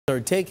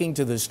are taking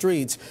to the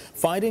streets,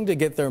 fighting to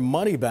get their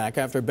money back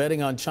after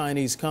betting on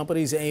Chinese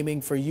companies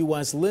aiming for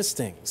U.S.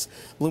 listings.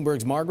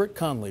 Bloomberg's Margaret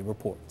Conley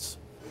reports.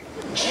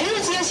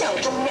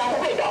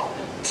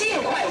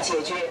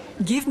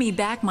 Give me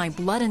back my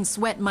blood and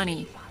sweat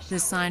money, the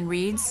sign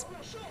reads.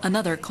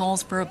 Another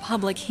calls for a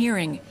public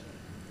hearing.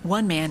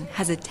 One man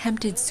has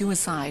attempted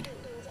suicide.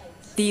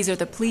 These are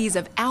the pleas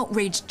of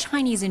outraged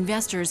Chinese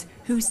investors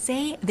who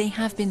say they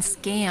have been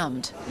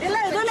scammed.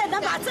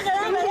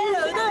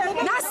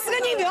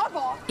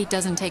 It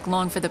doesn't take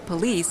long for the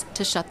police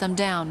to shut them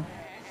down.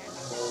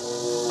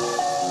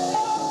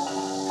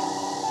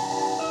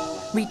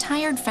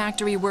 Retired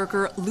factory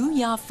worker Lu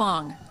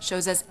Yafeng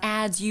shows us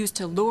ads used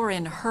to lure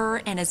in her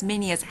and as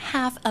many as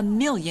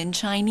 500,000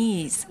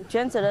 Chinese.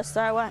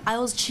 I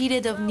was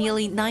cheated of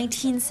nearly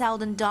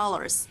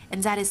 $19,000,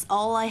 and that is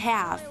all I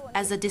have.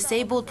 As a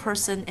disabled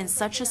person in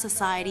such a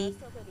society,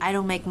 I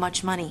don't make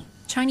much money.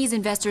 Chinese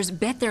investors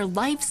bet their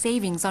life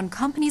savings on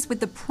companies with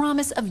the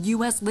promise of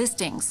U.S.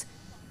 listings.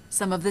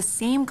 Some of the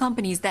same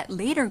companies that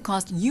later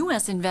cost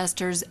U.S.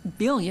 investors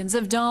billions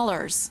of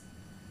dollars.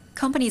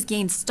 Companies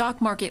gained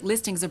stock market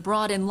listings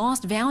abroad and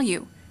lost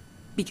value.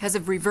 Because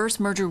of reverse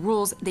merger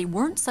rules, they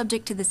weren't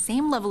subject to the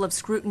same level of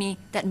scrutiny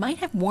that might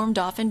have warmed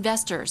off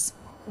investors.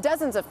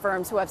 Dozens of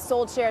firms who have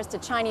sold shares to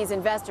Chinese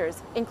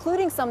investors,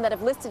 including some that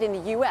have listed in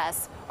the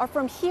U.S., are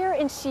from here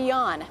in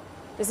Xi'an.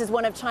 This is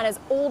one of China's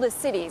oldest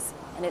cities,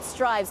 and it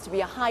strives to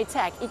be a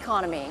high-tech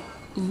economy.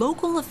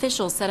 Local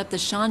officials set up the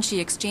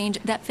Shanxi exchange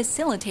that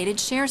facilitated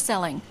share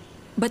selling,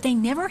 but they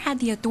never had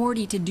the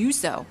authority to do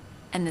so,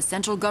 and the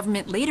central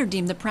government later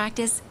deemed the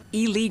practice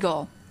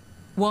illegal.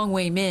 Wang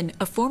Weimin,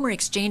 a former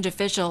exchange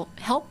official,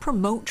 helped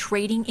promote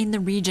trading in the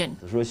region.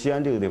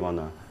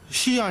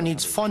 Xi'an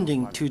needs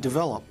funding to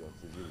develop.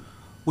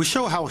 We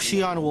show how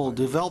Xi'an will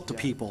develop the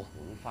people,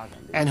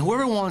 and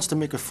whoever wants to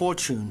make a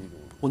fortune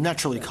will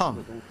naturally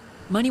come.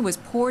 Money was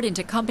poured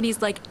into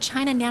companies like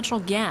China Natural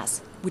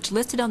Gas, which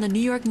listed on the New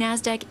York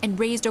NASDAQ and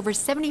raised over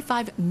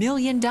 $75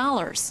 million.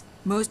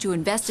 Most who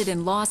invested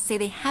in loss say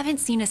they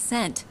haven't seen a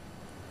cent.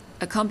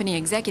 A company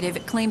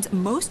executive claims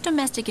most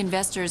domestic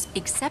investors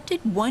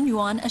accepted 1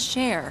 yuan a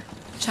share.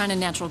 China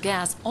Natural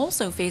Gas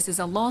also faces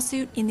a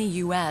lawsuit in the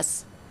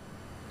U.S.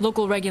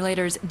 Local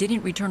regulators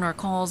didn't return our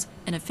calls,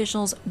 and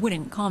officials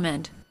wouldn't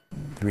comment.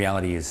 The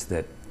reality is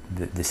that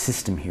the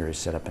system here is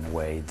set up in a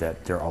way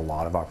that there are a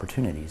lot of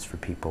opportunities for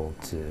people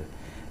to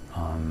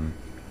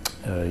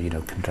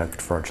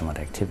conduct fraudulent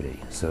activity.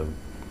 So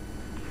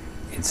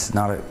it's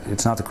not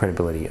the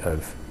credibility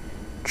of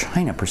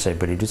China per se,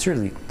 but it is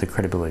really the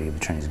credibility of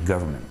the Chinese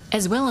government.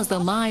 As well as the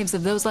lives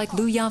of those like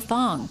Lu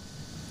Yafeng,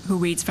 who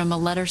reads from a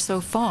letter so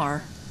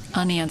far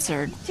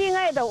unanswered.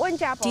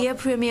 Dear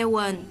Premier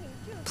Wen,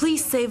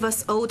 please save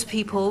us old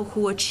people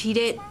who were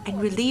cheated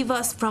and relieve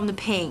us from the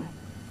pain,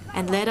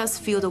 and let us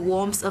feel the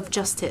warmth of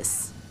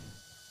justice.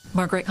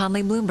 Margaret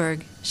Conley,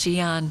 Bloomberg,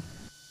 Xi'an.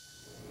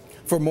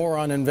 For more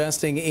on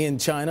investing in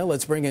China,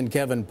 let's bring in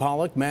Kevin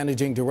Pollack,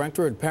 Managing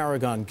Director at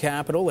Paragon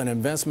Capital, an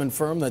investment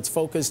firm that's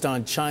focused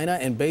on China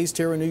and based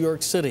here in New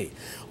York City.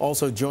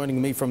 Also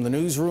joining me from the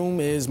newsroom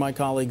is my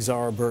colleague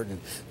Zahra Burton.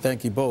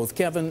 Thank you both.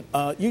 Kevin,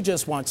 you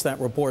just watched that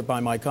report by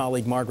my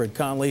colleague Margaret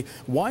Conley.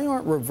 Why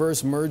aren't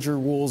reverse merger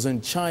rules in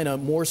China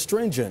more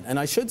stringent? And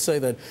I should say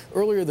that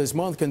earlier this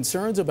month,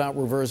 concerns about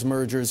reverse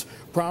mergers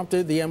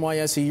prompted the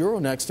NYSE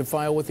Euronext to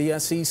file with the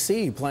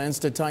SEC plans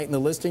to tighten the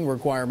listing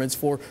requirements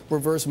for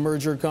reverse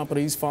merger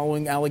companies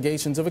following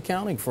allegations of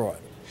accounting fraud.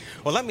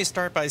 Well, let me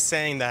start by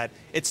saying that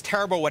it's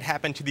terrible what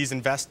happened to these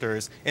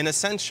investors. And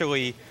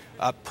essentially,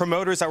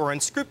 promoters that were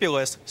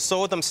unscrupulous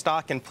sold them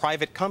stock in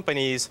private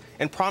companies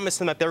and promised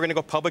them that they were going to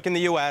go public in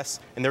the U.S.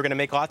 and they're going to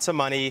make lots of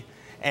money.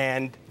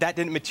 And that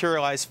didn't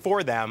materialize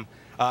for them.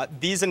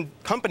 These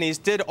companies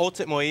did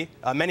ultimately,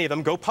 many of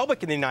them, go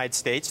public in the United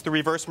States through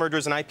reverse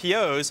mergers and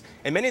IPOs.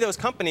 And many of those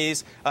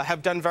companies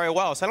have done very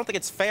well. So I don't think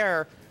it's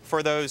fair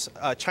for those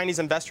Chinese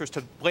investors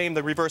to blame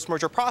the reverse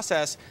merger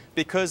process.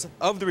 Because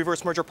of the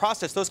reverse merger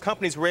process, those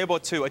companies were able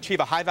to achieve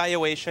a high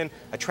valuation,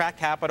 attract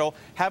capital,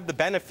 have the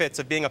benefits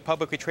of being a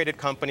publicly traded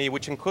company,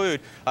 which include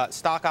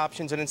stock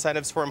options and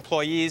incentives for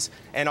employees,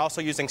 and also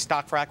using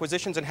stock for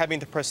acquisitions and having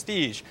the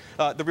prestige.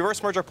 The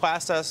reverse merger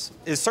process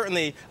is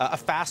certainly a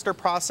faster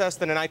process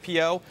than an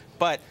IPO,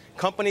 but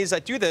companies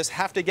that do this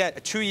have to get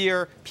a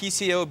 2-year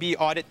PCAOB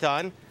audit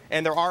done.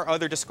 And there are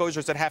other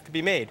disclosures that have to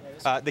be made.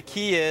 The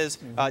key is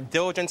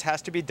diligence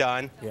has to be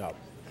done. Yeah.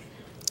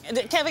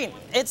 Kevin,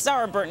 it's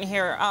Zahra Burton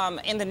here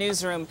in the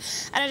newsroom.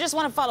 And I just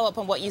want to follow up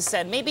on what you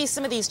said. Maybe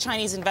some of these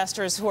Chinese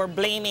investors who are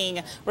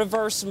blaming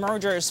reverse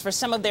mergers for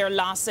some of their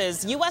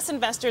losses, U.S.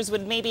 investors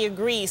would maybe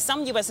agree,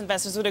 some U.S.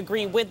 investors would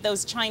agree with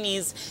those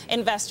Chinese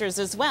investors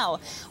as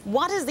well.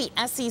 What is the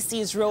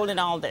SEC's role in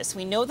all this?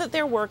 We know that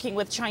they're working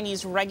with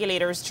Chinese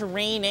regulators to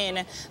rein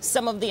in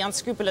some of the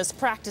unscrupulous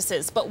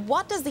practices. But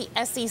what does the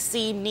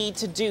SEC need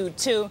to do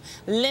to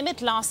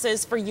limit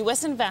losses for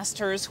U.S.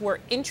 investors who are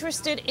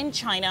interested in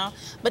China,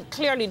 but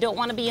clearly don't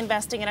want to be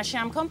investing in a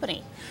sham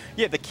company.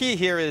 Yeah, the key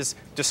here is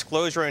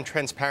disclosure and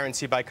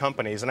transparency by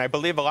companies. And I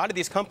believe a lot of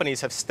these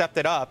companies have stepped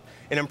it up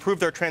and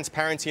improved their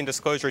transparency and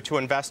disclosure to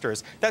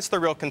investors. That's the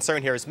real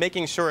concern here, is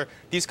making sure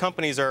these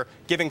companies are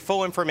giving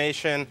full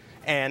information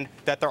and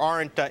that there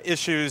aren't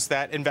issues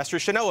that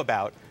investors should know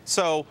about.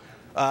 So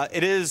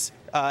it is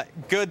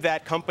good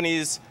that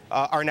companies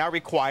are now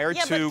required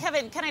to... Yeah, but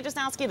Kevin, can I just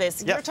ask you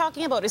this? Yes. You're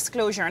talking about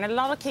disclosure, and in a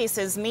lot of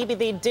cases, maybe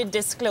they did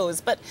disclose.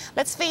 But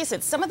let's face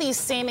it, some of these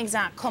same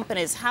exact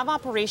companies have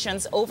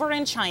operations over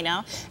in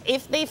China.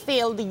 If they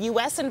fail the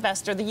U.S.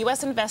 investor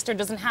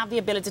doesn't have the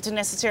ability to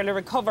necessarily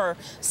recover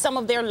some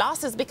of their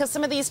losses because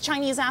some of these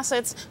Chinese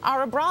assets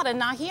are abroad and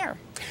not here.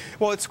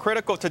 Well, it's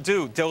critical to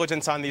do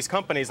diligence on these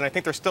companies, and I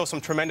think there's still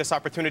some tremendous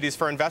opportunities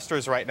for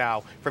investors right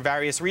now for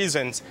various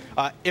reasons.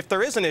 If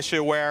there is an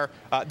issue where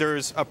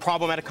there's a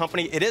problem at a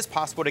company, it is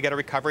possible to get a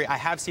recovery. I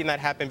have seen that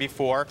happen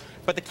before,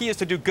 but the key is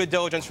to do good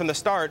diligence from the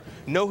start,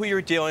 know who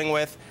you're dealing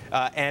with,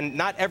 and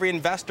not every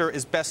investor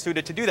is best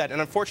suited to do that.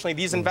 And unfortunately,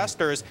 these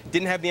investors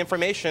didn't have the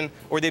information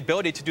or the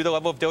ability to do the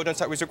level of diligence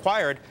that was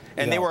required,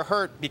 and they were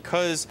hurt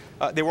because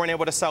they weren't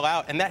able to sell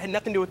out. And that had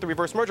nothing to do with the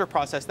reverse merger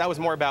process. That was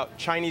more about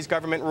Chinese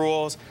government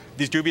rules,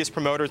 these dubious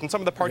promoters, and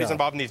some of the parties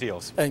involved in these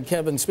deals. And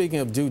Kevin, speaking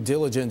of due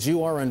diligence,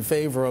 you are in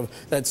favor of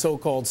that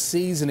so-called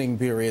seasoning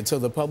period so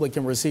the public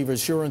can receive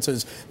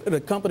assurances that a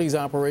company's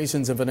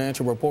operations and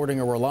financial reporting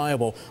are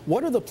reliable.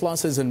 What are the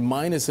pluses and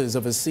minuses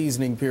of a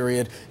seasoning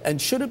period, and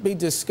should it be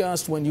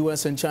discussed when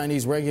U.S. and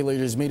Chinese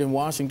regulators meet in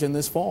Washington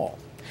this fall?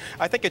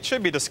 I think it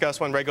should be discussed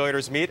when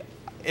regulators meet.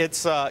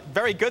 It's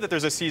very good that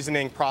there's a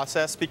seasoning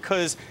process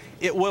because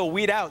it will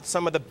weed out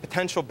some of the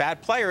potential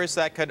bad players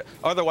that could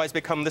otherwise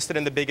become listed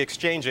in the big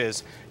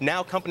exchanges.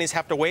 Now companies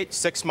have to wait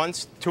 6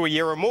 months to a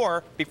year or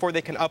more before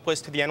they can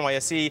uplist to the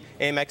NYSE,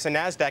 AMX, and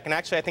NASDAQ. And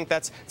actually, I think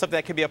that's something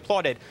that could be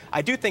applauded.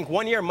 I do think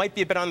 1 year might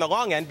be a bit on the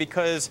long end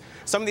because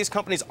some of these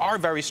companies are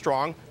very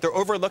strong. They're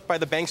overlooked by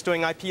the banks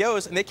doing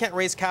IPOs, and they can't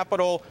raise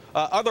capital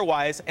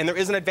otherwise. And there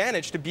is an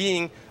advantage to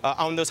being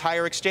on those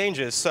higher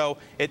exchanges. So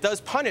it does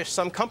punish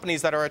some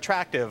companies that are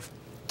attractive.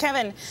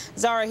 Kevin,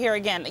 Zahra here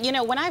again. You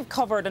know, when I've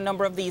covered a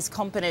number of these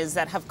companies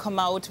that have come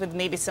out with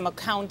maybe some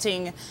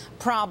accounting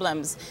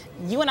problems,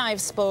 you and I have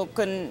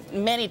spoken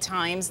many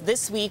times.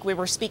 This week we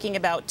were speaking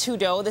about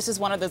Tudo. This is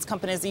one of those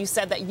companies that you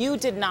said that you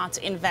did not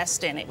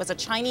invest in. It was a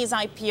Chinese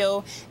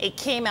IPO. It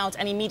came out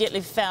and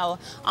immediately fell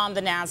on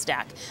the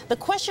NASDAQ. The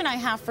question I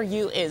have for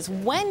you is,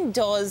 when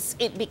does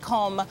it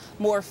become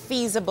more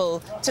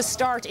feasible to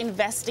start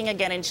investing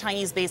again in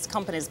Chinese-based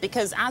companies?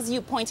 Because as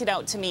you pointed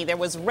out to me, there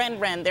was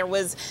Renren, there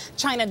was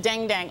China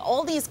Dang Dang,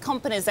 all these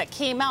companies that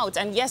came out,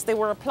 and yes, they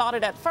were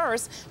applauded at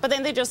first, but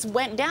then they just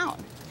went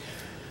down.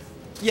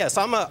 Yes,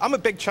 I'm a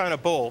big China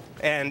bull,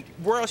 and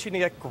where else you can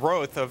get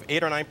growth of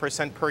 8 or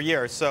 9% per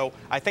year? So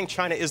I think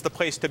China is the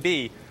place to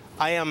be.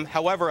 I am,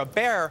 however, a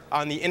bear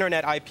on the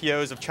internet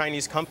IPOs of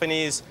Chinese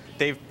companies.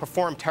 They've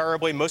performed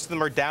terribly. Most of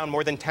them are down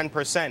more than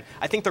 10%.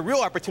 I think the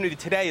real opportunity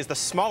today is the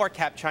smaller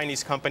cap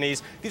Chinese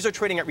companies. These are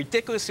trading at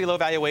ridiculously low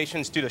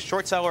valuations due to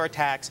short seller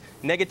attacks,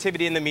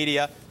 negativity in the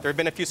media. There have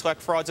been a few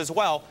select frauds as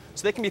well.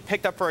 So they can be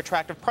picked up for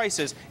attractive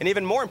prices. And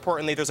even more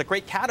importantly, there's a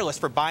great catalyst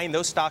for buying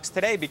those stocks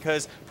today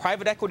because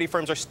private equity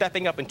firms are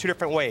stepping up in 2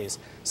 different ways.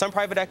 Some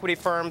private equity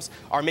firms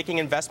are making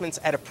investments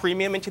at a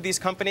premium into these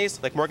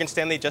companies. Like Morgan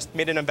Stanley just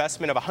made an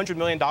investment of $100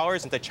 million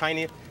into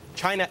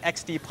China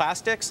XD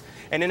Plastics.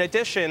 And in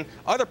addition,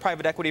 other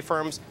private equity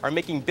firms are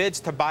making bids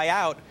to buy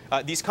out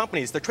these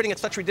companies. They're trading at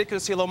such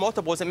ridiculously low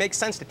multiples, it makes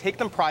sense to take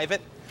them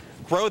private,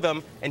 grow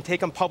them, and take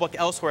them public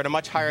elsewhere at a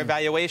much higher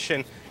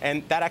valuation.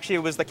 And that actually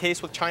was the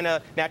case with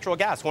China Natural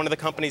Gas, one of the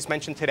companies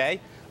mentioned today.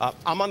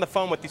 I'm on the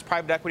phone with these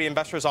private equity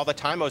investors all the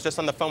time. I was just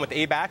on the phone with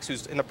ABAX,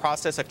 who's in the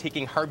process of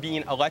taking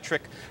Harbin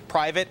Electric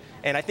private.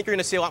 And I think you're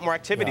going to see a lot more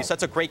activity. So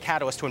that's a great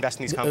catalyst to invest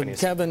in these companies.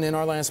 Kevin, in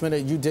our last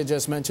minute, you did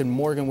just mention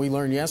Morgan. We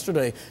learned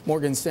yesterday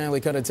Morgan Stanley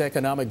cut its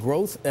economic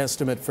growth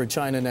estimate for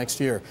China next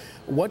year.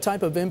 What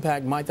type of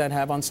impact might that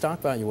have on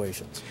stock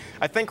valuations?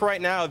 I think right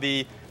now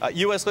the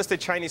U.S.-listed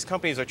Chinese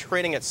companies are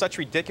trading at such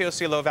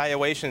ridiculously low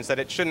valuations that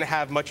it shouldn't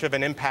have much of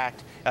an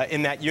impact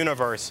in that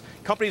universe.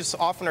 Companies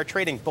often are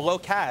trading below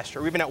cash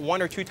or even at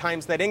 1 or 2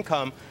 times net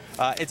income.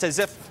 It's as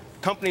if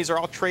companies are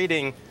all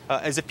trading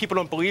as if people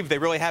don't believe they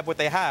really have what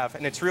they have,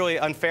 and it's really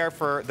unfair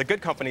for the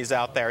good companies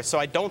out there. So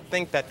I don't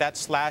think that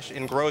slash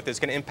in growth is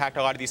going to impact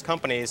a lot of these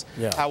companies.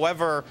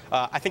 However,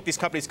 I think these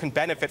companies can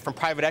benefit from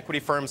private equity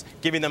firms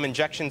giving them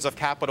injections of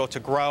capital to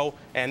grow,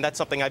 and that's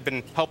something I've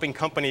been helping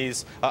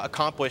companies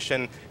accomplish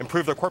and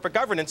improve their corporate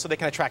governance so they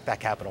can attract that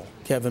capital.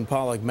 Kevin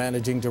Pollack,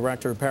 Managing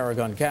Director of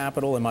Paragon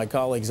Capital, and my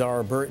colleague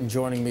Zahra Burton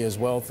joining me as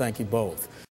well. Thank you both.